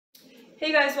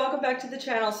Hey guys, welcome back to the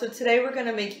channel. So today we're going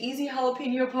to make easy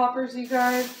jalapeno poppers, you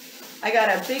guys. I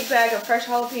got a big bag of fresh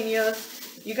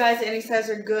jalapenos. You guys, any size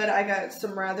are good. I got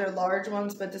some rather large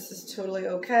ones, but this is totally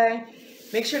okay.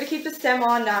 Make sure to keep the stem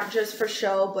on, not just for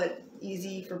show, but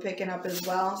easy for picking up as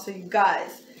well. So you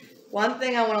guys, one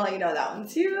thing I want to let you know, that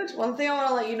one's huge. One thing I want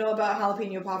to let you know about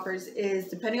jalapeno poppers is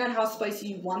depending on how spicy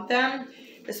you want them,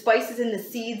 the spice is in the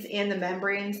seeds and the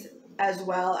membranes as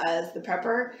well as the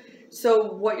pepper.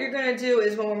 So what you're going to do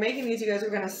is when we're making these, you guys, we're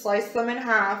going to slice them in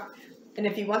half. And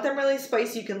if you want them really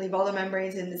spicy, you can leave all the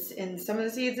membranes in some of the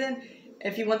seeds in.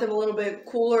 If you want them a little bit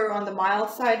cooler on the mild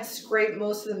side, scrape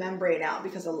most of the membrane out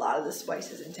because a lot of the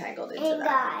spice is entangled into that. Hey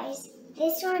guys,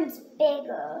 this one's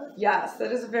bigger. Yes,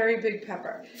 that is a very big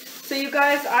pepper. So you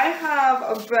guys, I have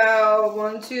about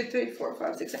 1, 2, 3, 4,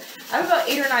 5, 6, 7. I have about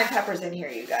 8 or 9 peppers in here,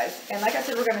 you guys. And like I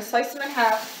said, we're going to slice them in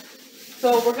half.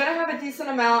 So we're going to have a decent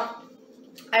amount.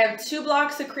 I have 2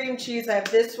 blocks of cream cheese. I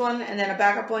have this one and then a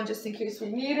backup one just in case we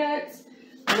need it.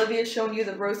 Olivia's showing you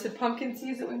the roasted pumpkin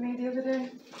seeds that we made the other day.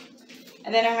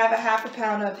 And then I have a ½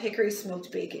 pound of hickory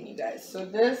smoked bacon, you guys. So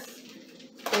this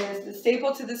is the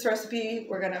staple to this recipe.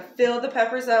 We're going to fill the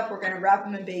peppers up. We're going to wrap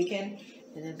them in bacon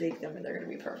and then bake them, and they're going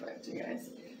to be perfect, you guys.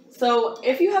 So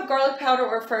if you have garlic powder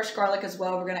or fresh garlic as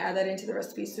well, we're going to add that into the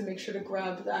recipe. So make sure to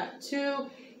grab that too.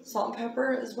 Salt and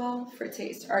pepper as well for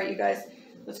taste. All right, you guys.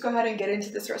 Let's go ahead and get into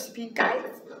this recipe, guys.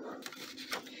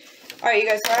 All right, you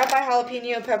guys, so I have my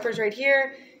jalapeno peppers right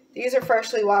here. These are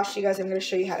freshly washed, you guys. I'm going to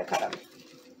show you how to cut them.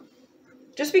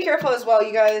 Just be careful as well,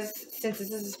 you guys, since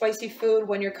this is a spicy food.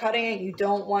 When you're cutting it, you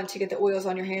don't want to get the oils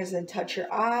on your hands and touch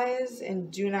your eyes.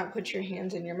 And do not put your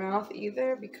hands in your mouth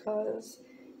either, because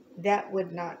that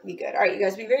would not be good. All right, you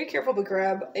guys, be very careful, but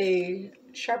grab a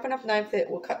sharp enough knife that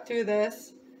will cut through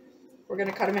this. We're going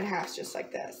to cut them in halves just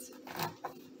like this.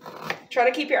 Try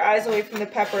to keep your eyes away from the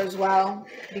pepper as well,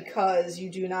 because you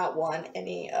do not want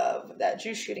any of that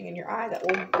juice shooting in your eye. That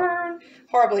will burn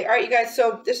horribly. All right, you guys,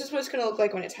 so this is what it's going to look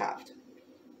like when it's halved.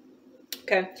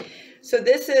 Okay, so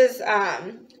this is,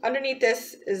 underneath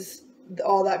this is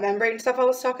all that membrane stuff I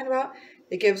was talking about.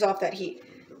 It gives off that heat.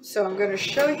 So I'm going to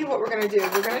show you what we're going to do.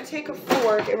 We're going to take a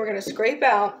fork and we're going to scrape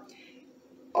out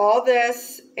all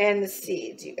this and the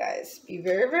seeds, you guys. Be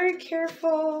very, very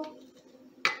careful.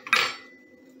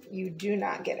 You do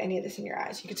not get any of this in your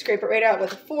eyes. You can scrape it right out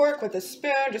with a fork, with a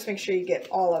spoon. Just make sure you get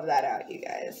all of that out, you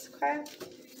guys. Okay?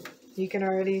 You can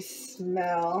already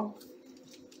smell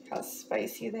how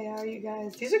spicy they are, you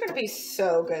guys. These are going to be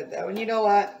so good, though. And you know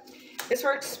what? This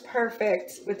works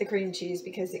perfect with the cream cheese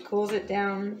because it cools it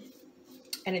down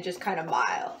and it just kind of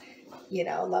mild, you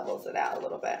know, levels it out a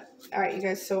little bit. All right, you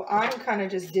guys. So I'm kind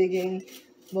of just digging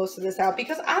most of this out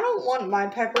because I don't want my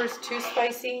peppers too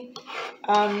spicy.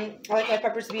 I like my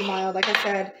peppers to be mild. Like I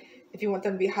said, if you want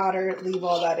them to be hotter, leave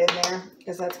all that in there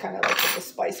because that's kind of like what the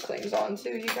spice clings on to,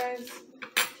 you guys.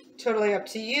 Totally up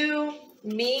to you.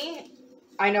 Me,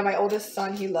 I know my oldest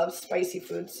son, he loves spicy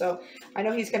food, so I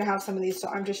know he's going to have some of these, so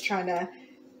I'm just trying to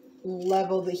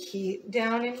level the heat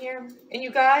down in here. And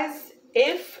you guys,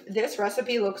 if this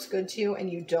recipe looks good to you and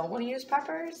you don't want to use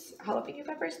peppers, jalapeno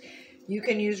peppers, you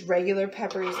can use regular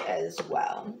peppers as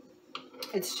well.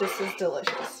 It's just as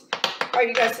delicious. All right,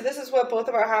 you guys, so this is what both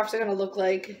of our halves are going to look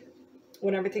like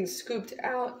when everything's scooped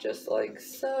out, just like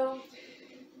so.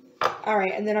 All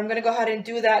right, and then I'm going to go ahead and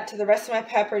do that to the rest of my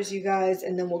peppers, you guys,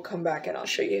 and then we'll come back and I'll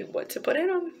show you what to put in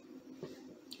them.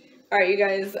 All right, you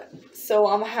guys, so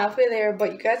I'm halfway there,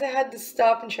 but you guys, I had to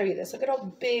stop and show you this. Look at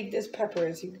how big this pepper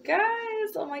is, you guys.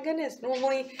 Oh, my goodness.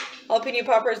 Normally, jalapeno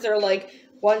poppers, they're like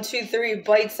 1, 2, 3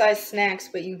 bite-sized snacks,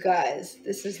 but you guys,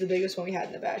 this is the biggest one we had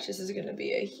in the batch. This is going to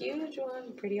be a huge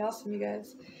one. Pretty awesome, you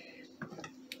guys.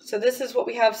 So this is what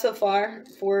we have so far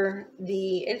for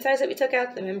the insides that we took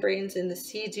out, the membranes and the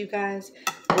seeds, you guys.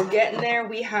 We're getting there.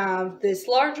 We have this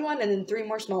large one and then 3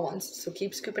 more small ones. So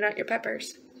keep scooping out your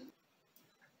peppers.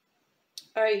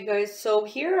 All right, you guys. So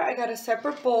here I got a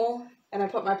separate bowl and I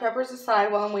put my peppers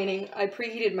aside while I'm waiting. I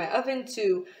preheated my oven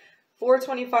to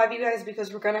 425, you guys,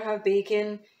 because we're going to have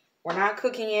bacon. We're not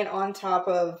cooking it on top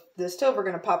of the stove. We're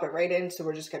going to pop it right in. So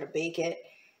we're just going to bake it.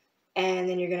 And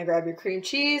then you're going to grab your cream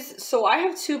cheese. So I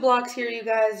have 2 blocks here, you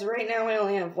guys. Right now I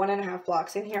only have 1.5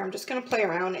 blocks in here. I'm just going to play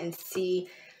around and see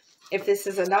if this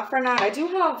is enough or not. I do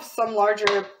have some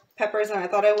larger peppers than I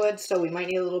thought I would, so we might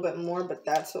need a little bit more, but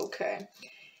that's okay.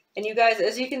 And you guys,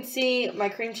 as you can see, my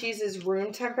cream cheese is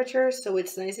room temperature, so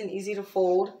it's nice and easy to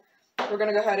fold. We're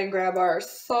going to go ahead and grab our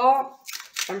salt.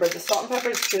 Remember, the salt and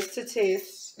pepper is just to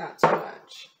taste, not too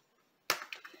much. A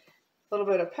little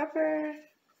bit of pepper.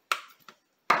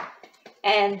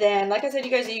 And then, like I said,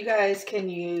 you guys can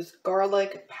use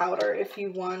garlic powder if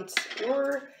you want,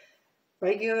 or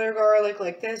regular garlic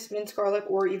like this, minced garlic,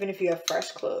 or even if you have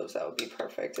fresh cloves, that would be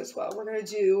perfect as well. We're going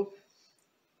to do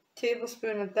a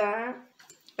tablespoon of that.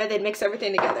 And then mix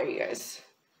everything together, you guys.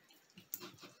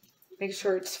 Make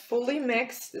sure it's fully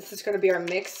mixed. This is going to be our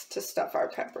mix to stuff our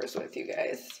peppers with, you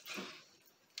guys.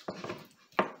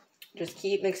 Just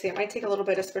keep mixing. It might take a little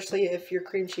bit, especially if your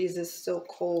cream cheese is still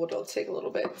cold. It'll take a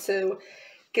little bit to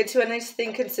get to a nice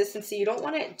thin consistency. You don't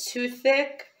want it too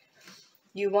thick.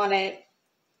 You want it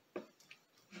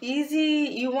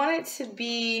easy. You want it to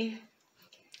be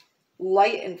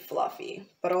light and fluffy,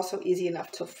 but also easy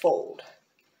enough to fold.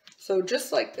 So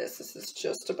just like this. This is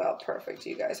just about perfect,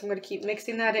 you guys. I'm going to keep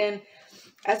mixing that in.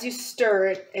 As you stir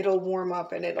it, it'll warm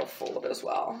up and it'll fold as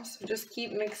well. So just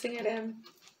keep mixing it in.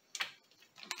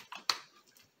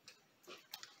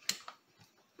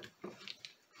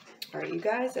 All right, you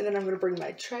guys, and then I'm going to bring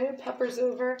my tray of peppers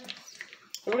over.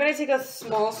 And we're going to take a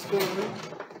small spoon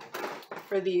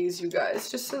for these, you guys,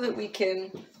 just so that we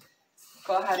can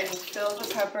go ahead and fill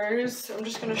the peppers. I'm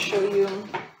just going to show you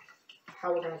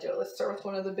how we're going to do it. Let's start with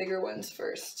one of the bigger ones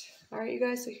first. All right, you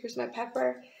guys, so here's my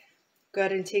pepper. Go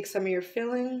ahead and take some of your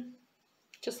filling,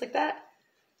 just like that.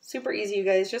 Super easy, you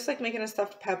guys, just like making a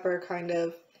stuffed pepper, kind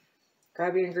of.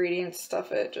 Grab your ingredients,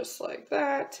 stuff it just like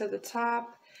that to the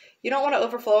top. You don't want to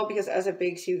overflow it because as it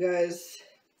bakes, you guys,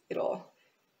 it'll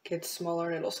get smaller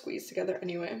and it'll squeeze together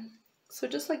anyway. So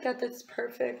just like that, that's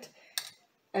perfect.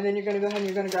 And then you're going to go ahead and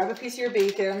you're going to grab a piece of your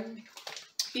bacon.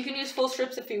 You can use full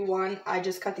strips if you want. I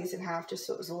just cut these in half just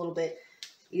so it was a little bit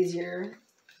easier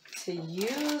to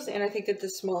use. And I think that the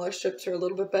smaller strips are a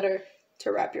little bit better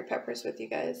to wrap your peppers with, you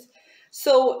guys.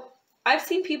 So I've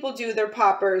seen people do their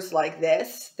poppers like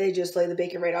this. They just lay the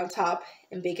bacon right on top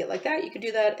and bake it like that. You can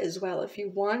do that as well if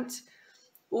you want.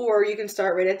 Or you can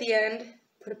start right at the end,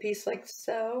 put a piece like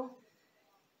so,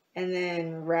 and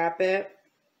then wrap it.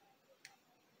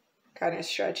 Kind of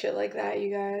stretch it like that,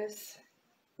 you guys.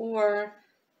 Or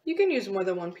you can use more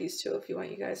than one piece too if you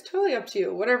want, you guys. Totally up to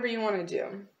you, whatever you want to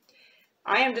do.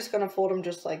 I am just going to fold them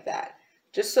just like that,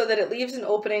 just so that it leaves an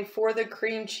opening for the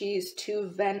cream cheese to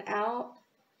vent out.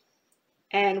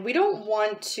 And we don't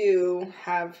want to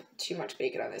have too much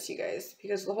bacon on this, you guys,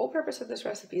 because the whole purpose of this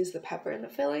recipe is the pepper and the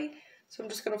filling. So I'm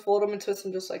just going to fold them and twist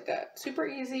them just like that. Super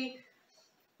easy.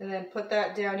 And then put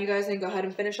that down, you guys, and go ahead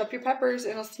and finish up your peppers,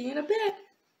 and I'll see you in a bit.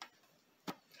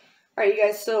 Alright, you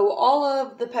guys, so all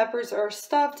of the peppers are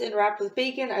stuffed and wrapped with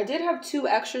bacon. I did have 2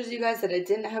 extras, you guys, that I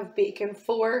didn't have bacon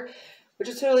for, which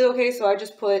is totally okay. So I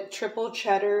just put triple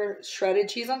cheddar shredded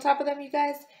cheese on top of them, you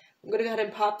guys. I'm going to go ahead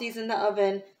and pop these in the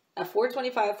oven at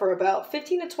 425 for about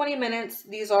 15 to 20 minutes.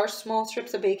 These are small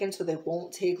strips of bacon, so they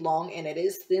won't take long, and it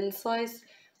is thin sliced.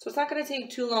 So it's not going to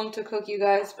take too long to cook, you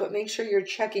guys, but make sure you're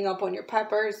checking up on your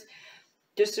peppers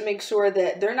just to make sure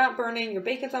that they're not burning, your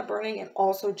bacon's not burning, and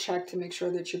also check to make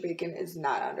sure that your bacon is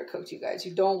not undercooked, you guys.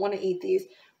 You don't want to eat these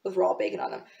with raw bacon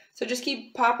on them. So just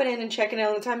keep popping in and checking in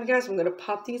all the time, you guys. I'm going to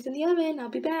pop these in the oven. I'll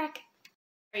be back.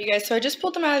 Alright, you guys, so I just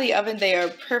pulled them out of the oven. They are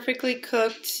perfectly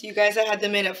cooked. You guys, I had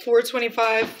them in at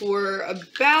 425 for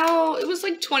about, it was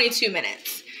like 22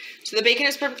 minutes. So the bacon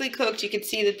is perfectly cooked. You can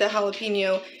see that the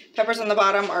jalapeno peppers on the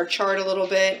bottom are charred a little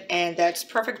bit, and that's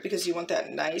perfect because you want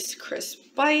that nice crisp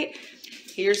bite.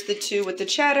 Here's the 2 with the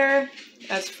cheddar.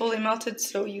 That's fully melted.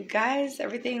 So you guys,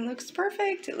 everything looks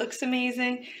perfect. It looks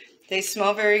amazing. They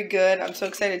smell very good. I'm so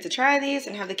excited to try these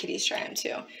and have the kitties try them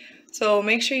too. So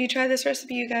make sure you try this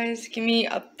recipe, you guys. Give me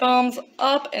a thumbs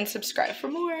up and subscribe for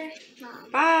more.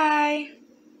 Mom, Bye.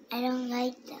 I don't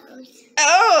like those.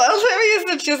 Oh, Olivia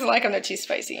said she doesn't like them. They're too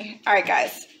spicy. All right,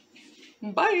 guys.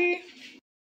 Bye.